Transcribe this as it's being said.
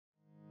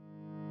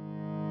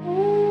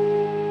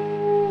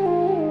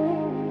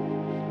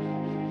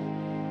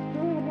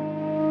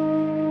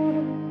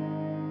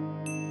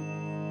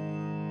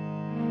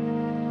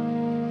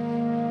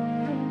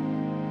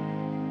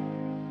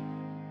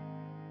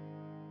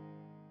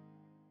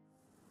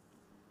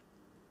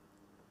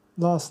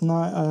last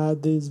night I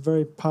had these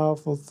very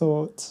powerful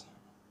thoughts,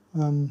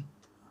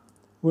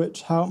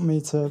 which helped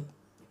me to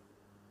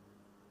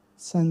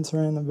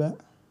center in a bit.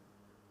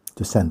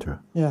 To center?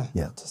 Yeah,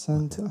 to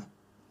center. Okay.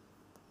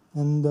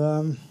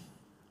 And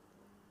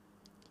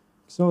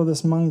all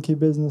this monkey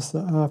business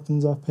that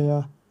happens up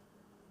here,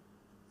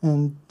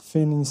 and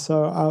feeling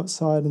so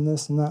outside and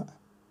this and that.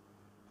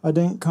 I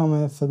didn't come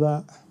here for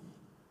that.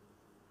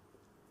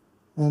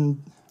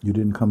 And you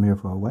didn't come here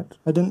for what?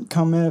 I didn't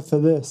come here for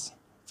this,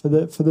 for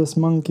this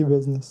monkey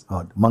business.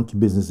 Oh, the monkey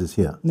business is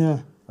here. Yeah,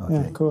 okay.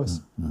 Yeah, of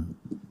course.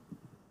 Mm-hmm.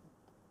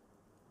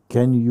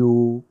 Can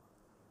you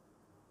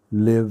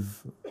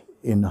live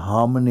in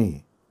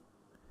harmony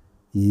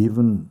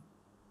even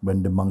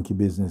when the monkey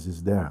business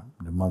is there?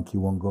 The monkey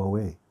won't go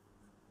away.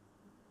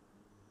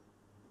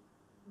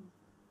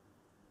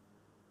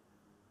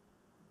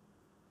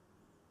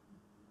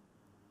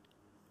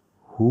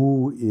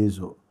 Who is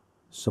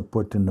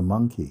supporting the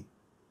monkey?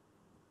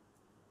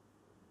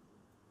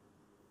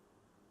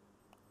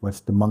 What's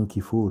the monkey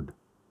food?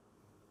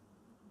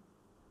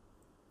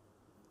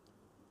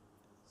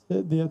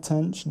 The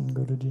attention,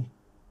 Guruji.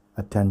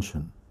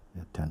 Attention,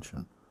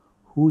 attention.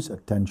 Whose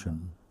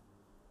attention?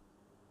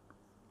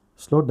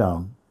 Slow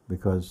down,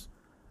 because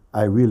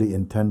I really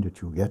intend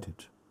that you get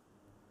it.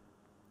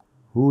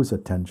 Whose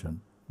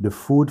attention? The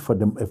food for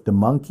them. If the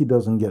monkey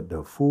doesn't get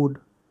the food,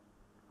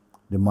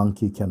 the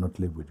monkey cannot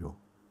live with you.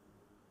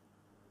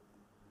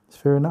 It's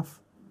fair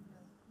enough.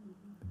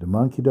 If the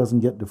monkey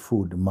doesn't get the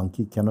food, the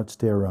monkey cannot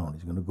stay around.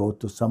 He's going to go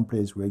to some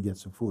place where he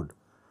gets the food.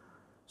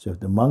 So if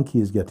the monkey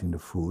is getting the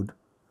food,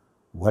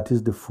 what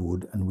is the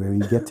food and where he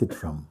gets it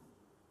from?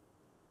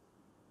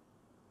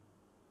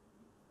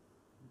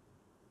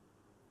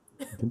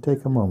 You can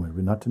take a moment.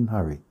 We're not in a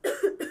hurry.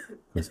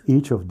 Because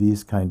each of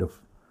these kind of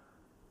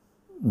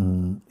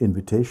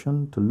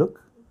invitation to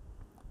look,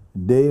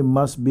 they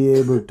must be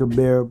able to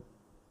bear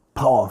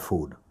power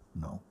food.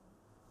 No.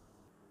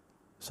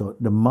 So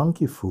the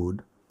monkey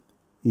food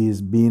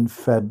is being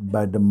fed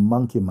by the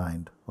monkey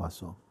mind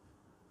also.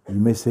 You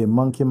may say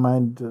monkey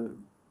mind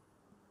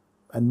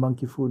and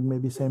monkey food may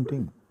be same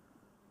thing.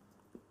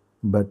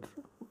 But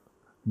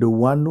the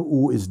one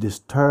who is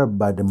disturbed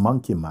by the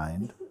monkey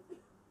mind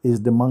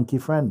is the monkey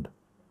friend.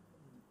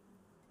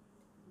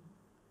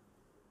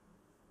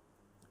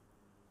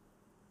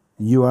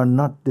 You are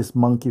not this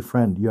monkey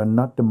friend. You are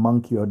not the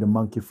monkey or the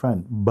monkey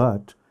friend.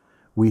 But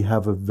we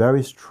have a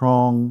very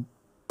strong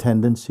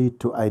tendency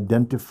to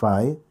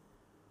identify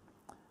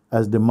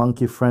as the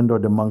monkey friend or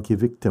the monkey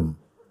victim.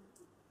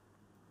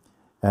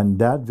 And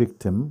that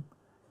victim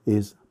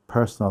is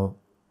personal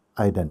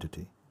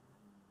identity.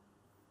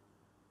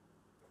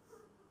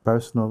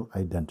 Personal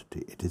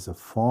identity. It is a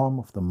form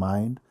of the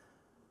mind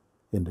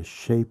in the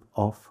shape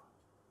of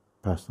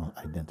personal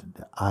identity,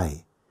 the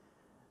I.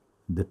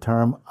 The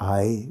term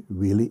I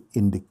really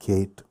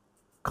indicate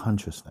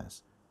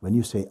consciousness. When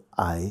you say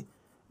I,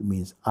 it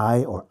means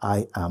I or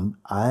I am,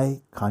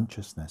 I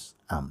consciousness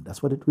am.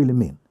 That's what it really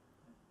means.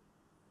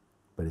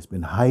 But it's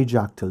been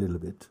hijacked a little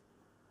bit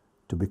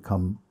to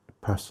become the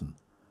person.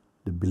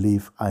 The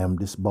belief I am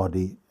this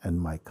body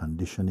and my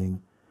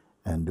conditioning,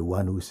 and the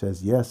one who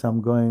says, yes,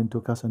 I'm going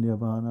to Casa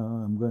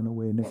Nirvana, I'm going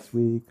away next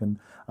week, and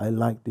I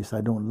like this,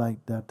 I don't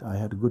like that, I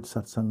had a good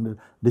satsang.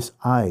 This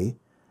I,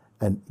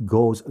 and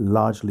goes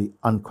largely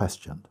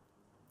unquestioned.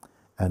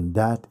 And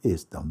that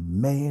is the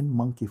main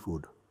monkey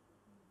food.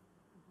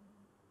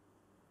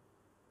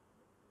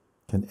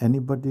 Can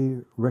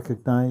anybody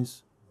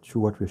recognize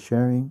through what we're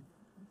sharing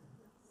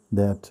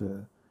that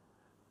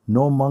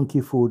no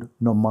monkey food,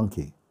 no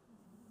monkey?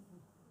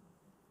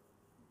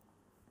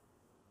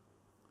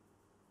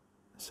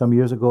 Some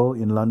years ago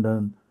in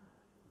London,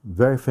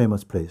 very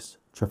famous place,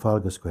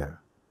 Trafalgar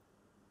Square.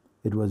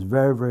 It was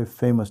very, very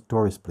famous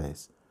tourist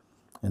place.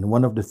 And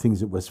one of the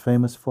things it was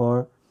famous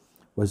for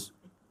was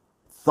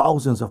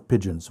thousands of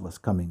pigeons was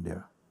coming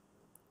there.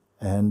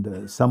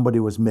 And somebody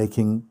was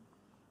making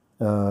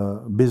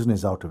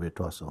business out of it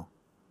also.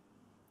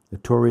 The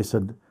tourists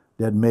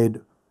they had made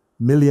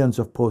millions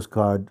of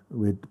postcards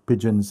with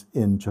pigeons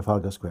in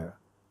Trafalgar Square.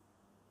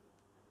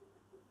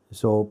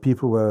 So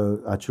people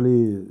were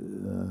actually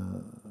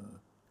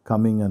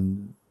coming,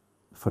 and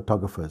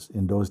photographers,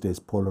 in those days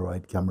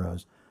Polaroid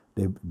cameras,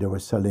 they were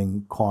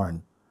selling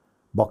corn,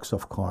 box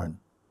of corn,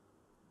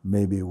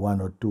 maybe €1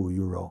 or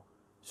 €2.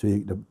 So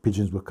the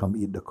pigeons will come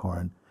eat the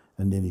corn,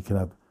 and then you can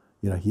have,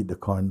 heat the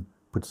corn,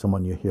 put some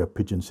on your hair,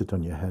 pigeon sit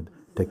on your head,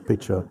 take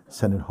picture,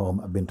 send it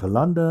home. I've been to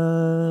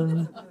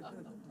London.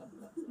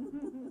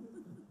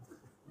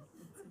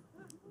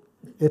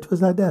 It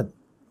was like that.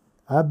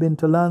 I've been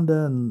to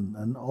London,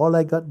 and all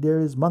I got there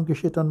is monkey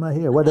shit on my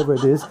hair, whatever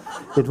it is.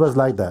 It was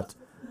like that.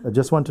 I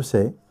just want to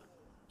say,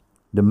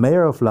 the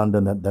mayor of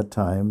London at that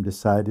time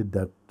decided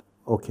that,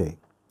 okay,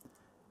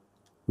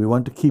 we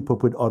want to keep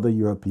up with other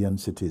European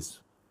cities.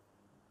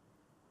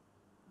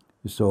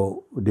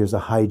 So there's a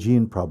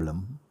hygiene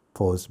problem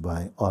posed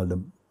by all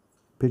the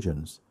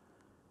pigeons.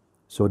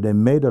 So they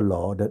made a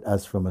law that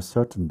as from a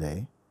certain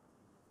day,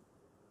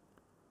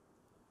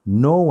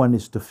 No one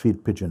is to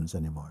feed pigeons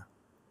anymore.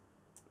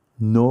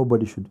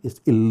 Nobody should. It's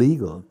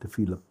illegal to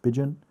feed a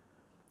pigeon.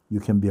 You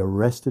can be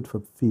arrested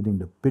for feeding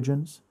the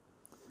pigeons,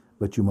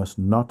 but you must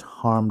not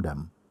harm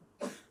them.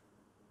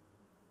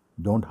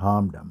 Don't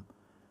harm them.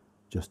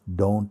 Just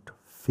don't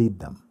feed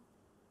them.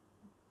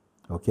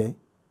 Okay?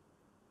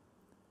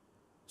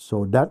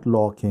 So that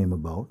law came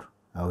about.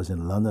 I was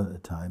in London at the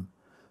time.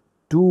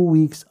 2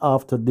 weeks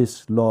after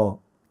this law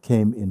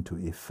came into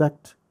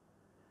effect,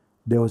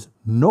 there was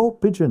no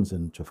pigeons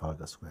in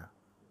Trafalgar Square.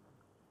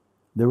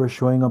 They were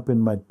showing up in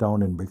my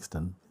town in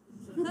Brixton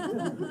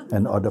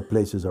and other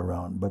places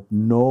around, but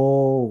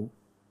no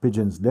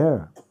pigeons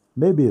there.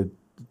 Maybe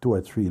 2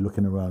 or 3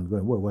 looking around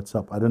going, well, what's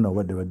up? I don't know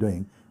what they were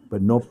doing,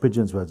 but no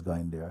pigeons was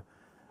going there.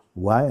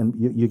 Why? And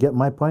you get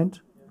my point?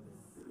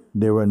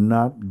 They were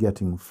not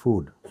getting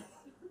food.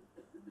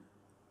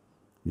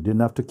 You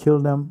didn't have to kill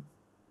them.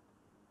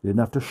 You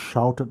didn't have to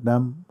shout at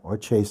them or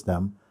chase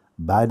them.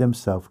 By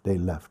themselves, they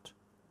left.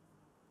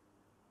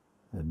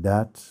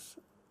 That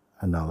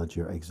analogy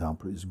or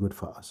example is good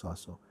for us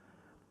also.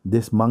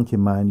 This monkey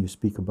mind you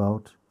speak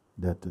about,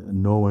 that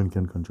no one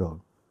can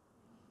control.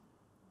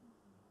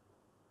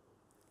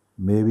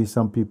 Maybe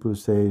some people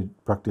say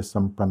practice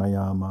some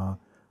pranayama,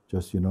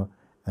 just,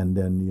 and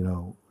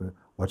then,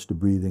 watch the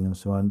breathing and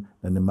so on,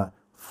 and they might,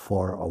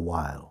 for a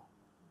while.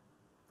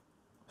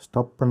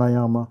 Stop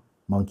pranayama,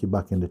 monkey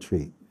back in the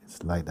tree.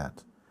 It's like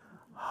that.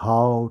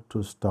 How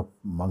to stop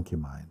monkey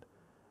mind?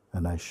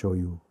 And I show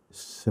you a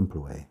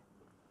simple way,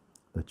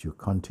 that you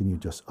continue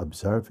just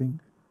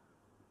observing.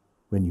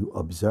 When you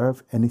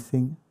observe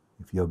anything,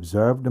 if you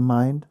observe the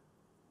mind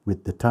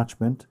with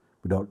detachment,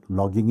 without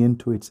logging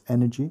into its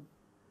energy,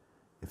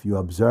 if you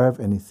observe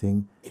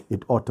anything,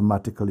 it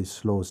automatically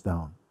slows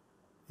down.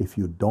 If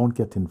you don't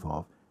get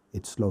involved,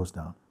 it slows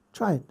down.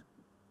 Try it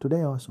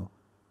today also.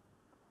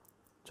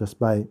 Just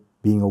by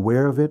being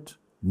aware of it,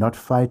 not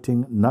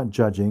fighting, not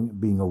judging,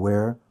 being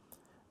aware,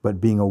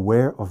 but being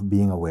aware of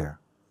being aware.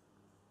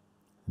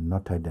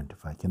 Not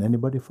identify. Can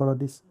anybody follow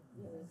this?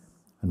 Yes.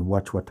 And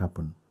watch what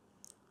happens.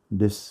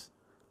 This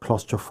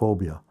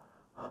claustrophobia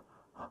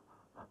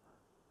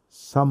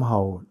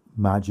somehow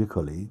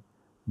magically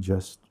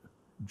just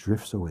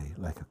drifts away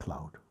like a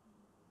cloud,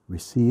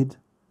 recede,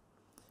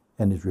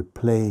 and is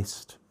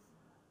replaced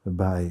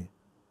by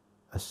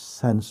a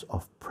sense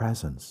of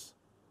presence.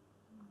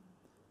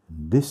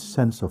 And this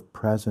sense of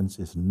presence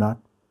is not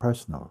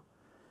personal,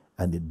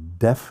 and it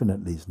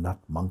definitely is not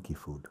monkey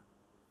food.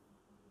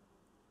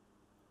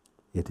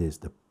 It is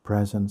the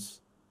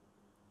presence,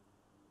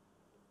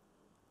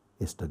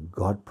 it's the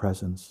God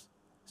presence,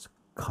 it's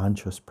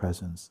conscious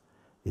presence,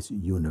 it's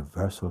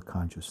universal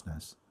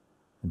consciousness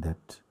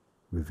that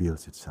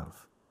reveals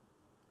itself.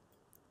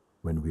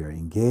 When we are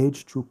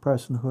engaged through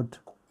personhood,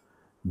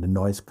 the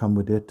noise comes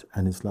with it,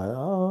 and it's like,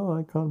 oh,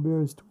 I can't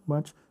bear, it's too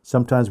much.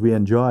 Sometimes we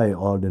enjoy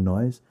all the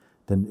noise,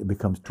 then it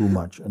becomes too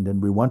much, and then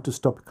we want to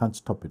stop, can't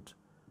stop it.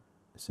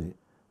 See,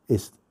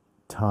 it's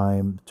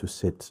time to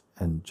sit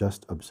and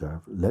just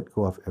observe, let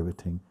go of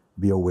everything,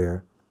 be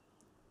aware.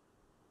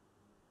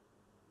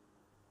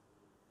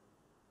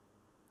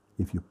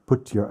 If you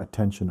put your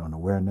attention on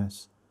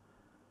awareness,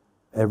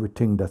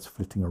 everything that's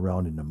flitting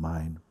around in the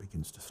mind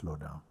begins to slow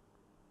down.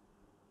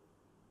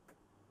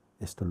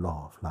 It's the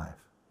law of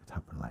life. It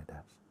happened like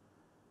that.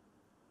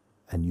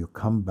 And you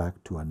come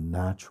back to a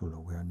natural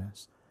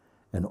awareness,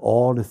 and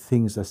all the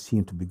things that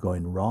seem to be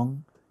going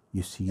wrong,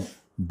 you see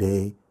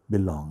they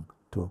belong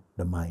to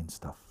the mind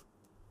stuff.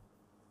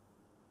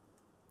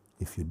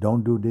 If you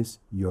don't do this,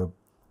 you're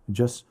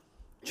just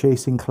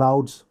chasing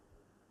clouds,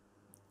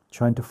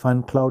 trying to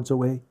find clouds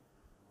away.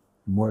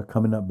 More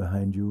coming up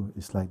behind you.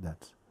 It's like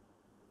that.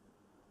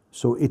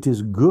 So it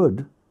is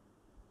good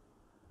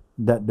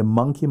that the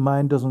monkey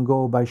mind doesn't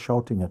go by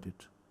shouting at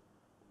it.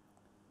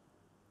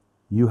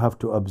 You have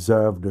to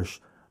observe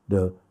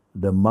the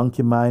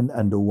monkey mind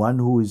and the one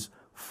who is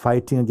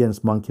fighting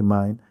against monkey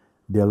mind.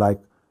 They're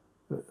like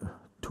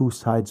two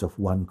sides of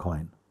one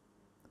coin.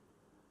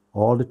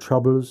 All the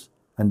troubles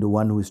and the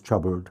one who is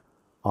troubled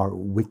are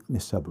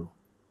witnessable.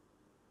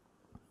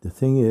 The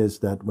thing is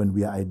that when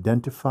we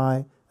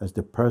identify as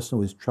the person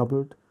who is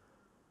troubled,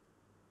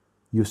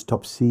 you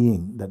stop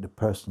seeing that the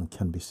person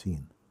can be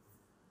seen.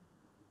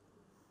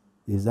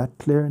 Is that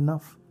clear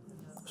enough?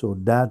 So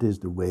that is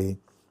the way,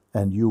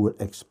 and you will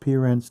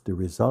experience the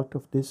result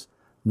of this,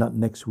 not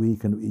next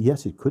week. And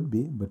yes, it could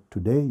be, but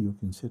today you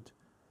can sit.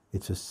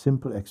 It's a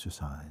simple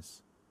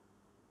exercise.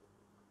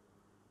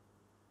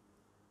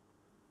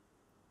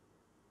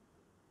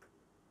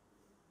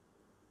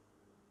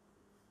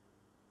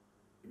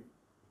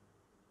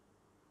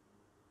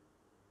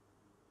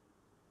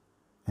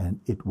 And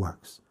it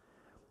works.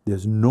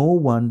 There's no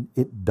one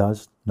it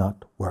does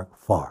not work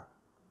for.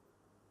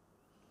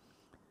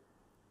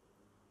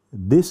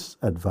 This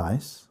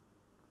advice,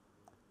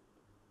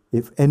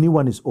 if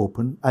anyone is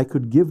open, I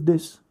could give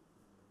this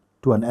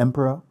to an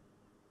emperor,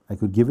 I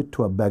could give it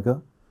to a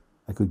beggar,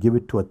 I could give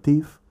it to a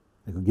thief,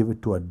 I could give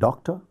it to a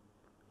doctor,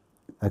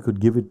 I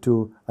could give it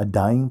to a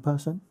dying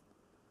person.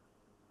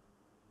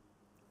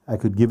 I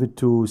could give it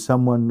to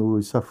someone who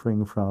is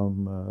suffering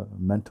from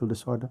mental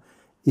disorder.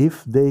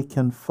 If they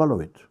can follow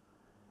it,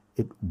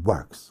 it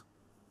works.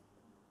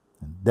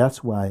 And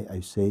that's why I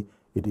say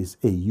it is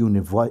a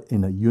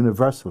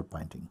universal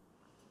pointing.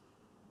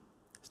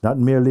 It's not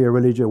merely a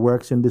religion,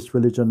 works in this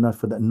religion, not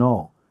for that.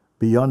 No.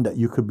 Beyond that,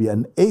 you could be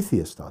an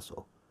atheist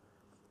also.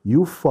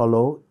 You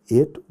follow,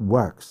 it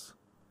works.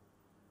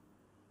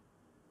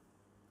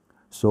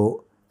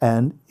 So,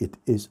 and it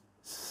is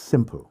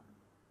simple.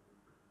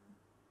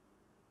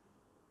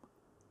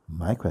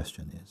 My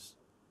question is,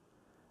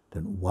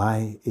 then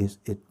why is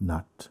it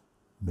not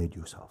made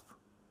use of?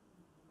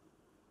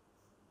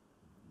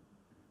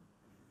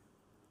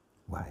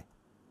 Why?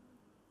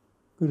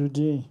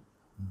 Guruji,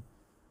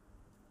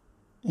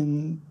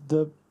 in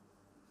the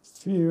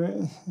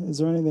few, is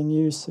there anything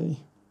you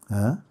see?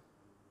 Huh?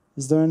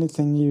 Is there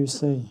anything you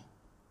see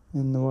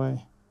in the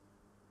way?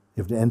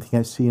 If there's anything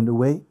I see in the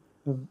way,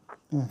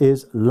 Yeah.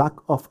 is lack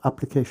of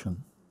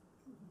application.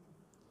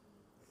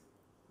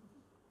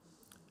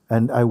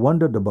 And I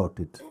wondered about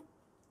it.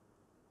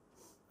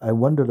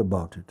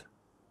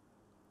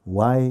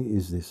 Why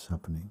is this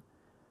happening?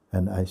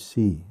 And I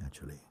see,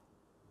 actually,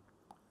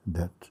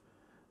 that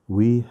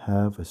we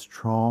have a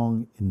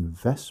strong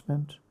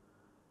investment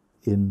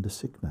in the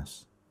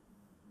sickness.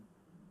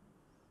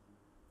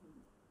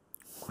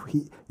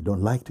 You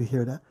don't like to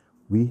hear that?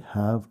 We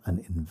have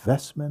an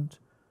investment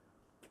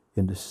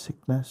in the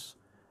sickness,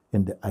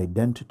 in the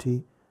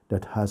identity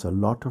that has a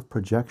lot of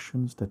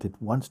projections that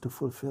it wants to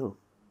fulfill.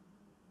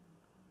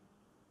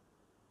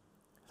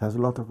 It has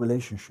a lot of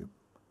relationship.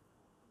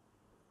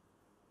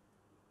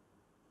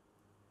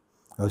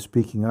 I was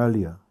speaking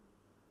earlier,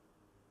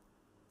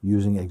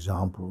 using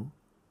example.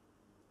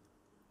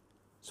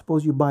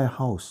 Suppose you buy a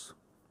house.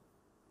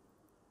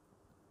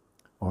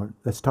 Or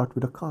let's start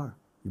with a car.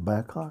 You buy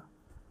a car.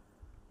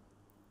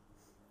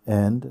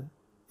 And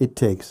it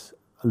takes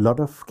a lot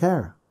of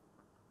care.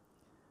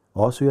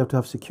 Also, you have to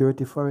have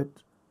security for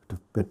it, to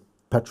put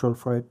petrol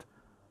for it.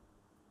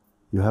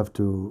 You have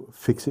to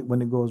fix it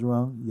when it goes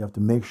wrong. You have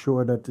to make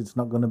sure that it's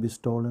not going to be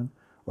stolen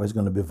or it's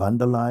going to be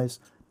vandalized.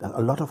 There's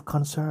a lot of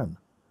concern.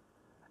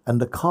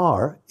 And the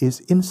car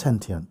is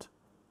insentient.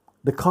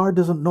 The car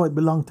doesn't know it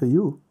belongs to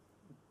you.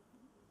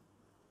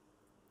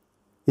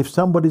 If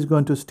somebody's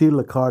going to steal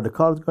the car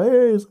is going,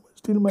 hey, someone's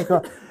stealing my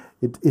car.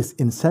 It is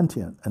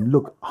insentient. And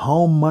look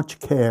how much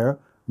care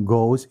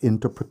goes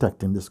into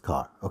protecting this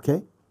car,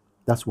 okay?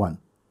 That's one.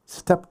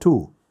 Step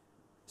two.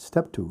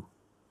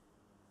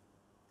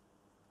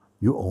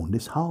 You own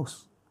this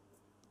house.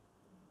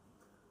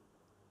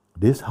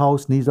 This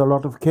house needs a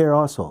lot of care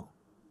also.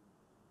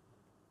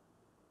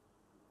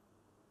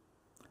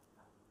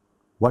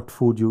 What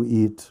food you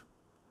eat,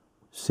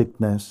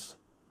 sickness,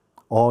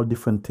 all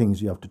different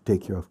things you have to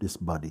take care of this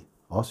body.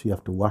 Also, you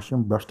have to wash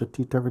and brush the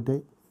teeth every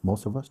day.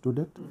 Most of us do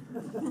that.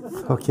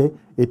 Okay?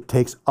 It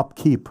takes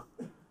upkeep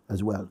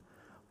as well.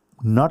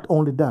 Not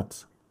only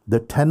that, the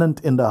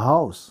tenant in the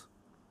house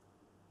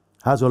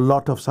has a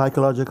lot of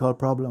psychological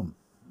problem.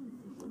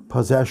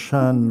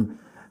 Possession,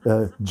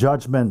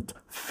 judgment,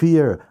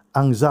 fear,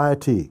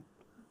 anxiety,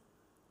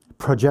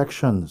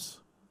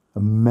 projections,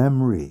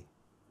 memory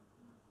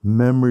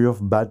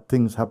of bad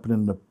things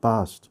happening in the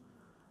past,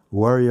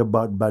 worry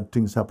about bad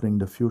things happening in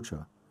the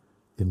future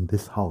in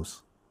this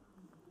house.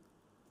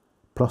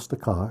 Plus the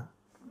car,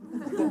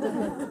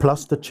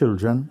 plus the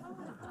children,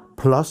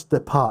 plus the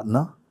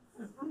partner,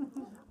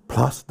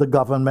 plus the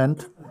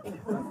government,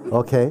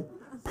 okay,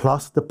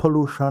 plus the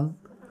pollution,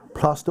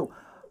 plus the...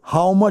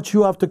 How much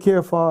you have to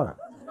care for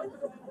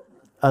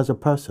as a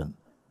person.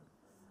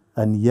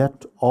 And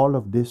yet all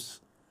of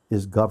this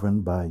is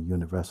governed by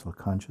universal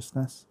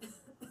consciousness,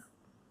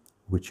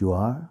 which you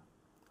are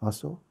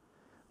also,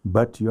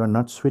 but you are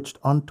not switched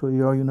onto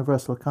your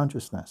universal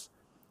consciousness.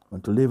 You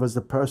want to live as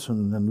a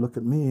person and look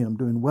at me, I'm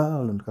doing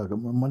well, and I got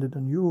more money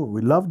than you.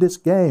 We love this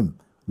game,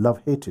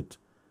 hate it.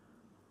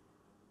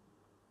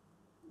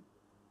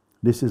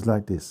 This is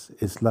like this.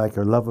 It's like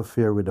a love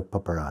affair with a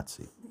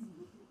paparazzi.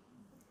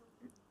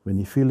 When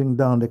you're feeling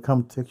down, they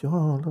come take you.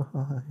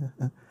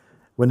 Oh,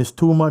 when it's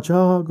too much,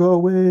 oh, go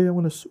away, I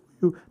want to sue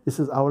you. This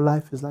is our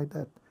life is like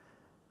that.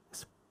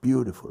 It's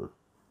beautiful.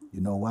 You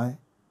know why?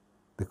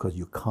 Because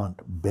you can't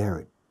bear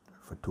it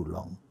for too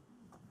long.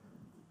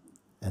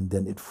 And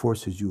then it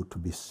forces you to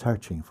be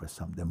searching for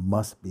something. There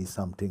must be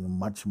something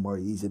much more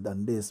easy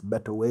than this,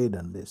 better way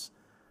than this.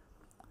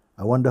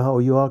 I wonder how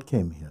you all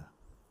came here.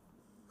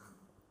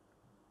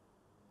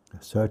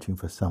 Searching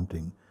for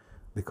something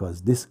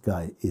because this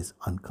guy is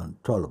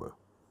uncontrollable.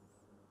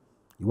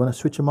 You want to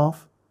switch him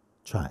off?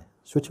 Try.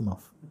 Switch him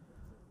off.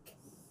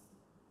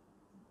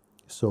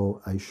 So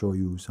I show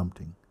you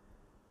something.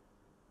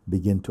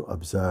 Begin to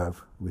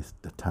observe with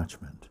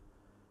detachment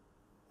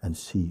and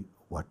see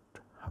what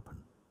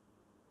happens.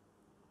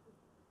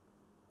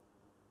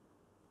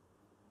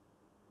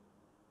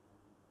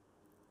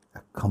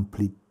 A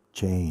complete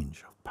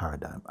change of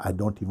paradigm. I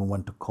don't even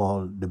want to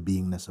call the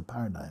beingness a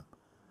paradigm.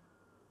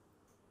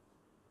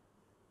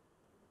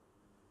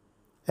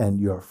 And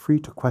you're free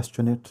to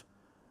question it,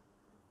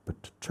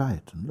 But try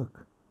it and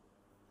look.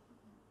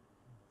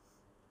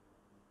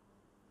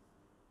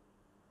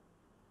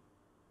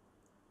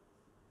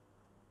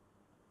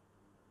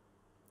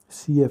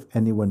 See if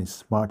anyone is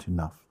smart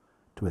enough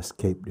to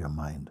escape their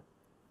mind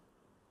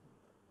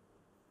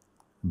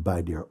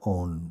by their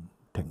own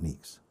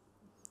techniques.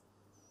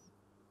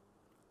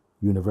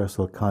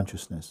 Universal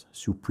consciousness,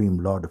 Supreme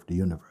Lord of the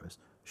universe,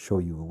 show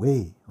you a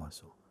way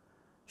also.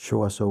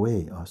 Show us a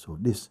way also.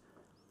 This,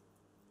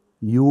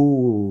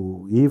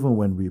 you, even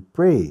when we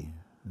pray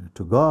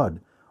to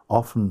God,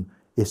 often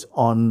is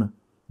on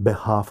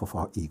behalf of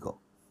our ego.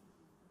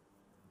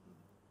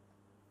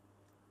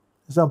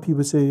 Some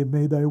people say,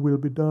 may thy will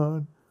be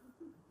done.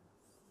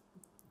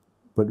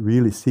 But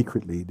really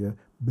secretly,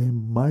 may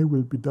my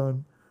will be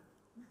done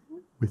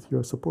with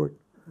your support.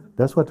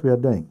 That's what we are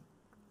doing.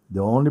 The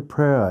only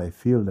prayer I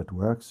feel that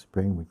works,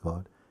 praying with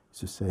God, is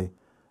to say,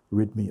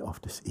 rid me of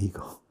this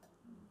ego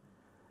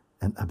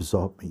and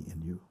absorb me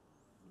in you.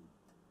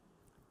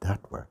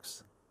 That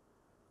works.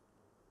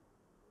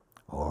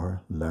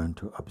 Or learn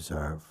to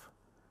observe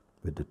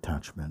with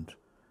detachment.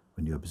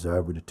 When you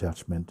observe with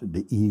detachment,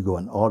 the ego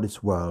and all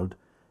its world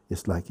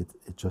is like it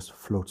just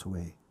floats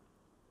away.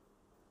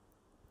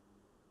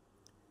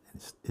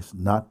 It's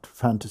not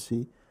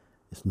fantasy,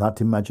 it's not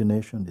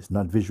imagination, it's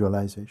not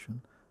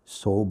visualization.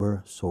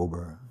 Sober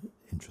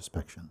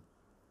introspection.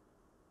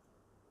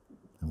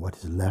 And what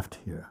is left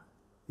here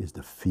is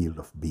the field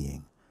of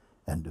being.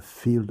 And the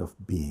field of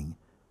being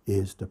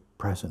is the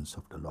presence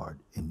of the Lord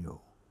in you.